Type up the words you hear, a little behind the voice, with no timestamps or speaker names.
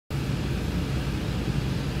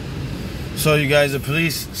So you guys, the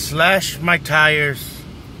police slashed my tires,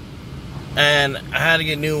 and I had to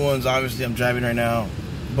get new ones. Obviously, I'm driving right now,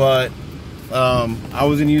 but I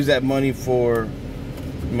was gonna use that money for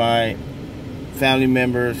my family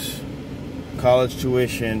members' college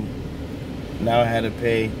tuition. Now I had to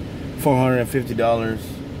pay $450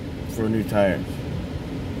 for new tires.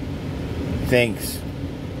 Thanks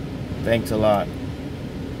a lot. You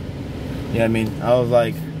know what I mean? I was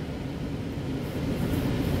like,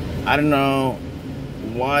 I don't know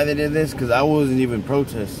why they did this, because I wasn't even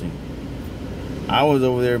protesting. I was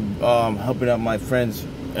over there helping out my friends,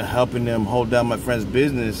 helping them hold down my friend's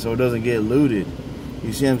business so it doesn't get looted.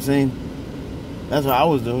 You see what I'm saying? That's what I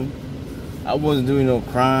was doing. I wasn't doing no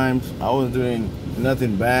crimes. I wasn't doing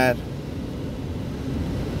nothing bad.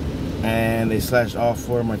 And they slashed all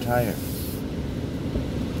 4 of my tires.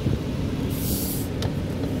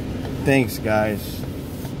 Thanks, guys.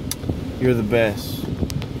 You're the best.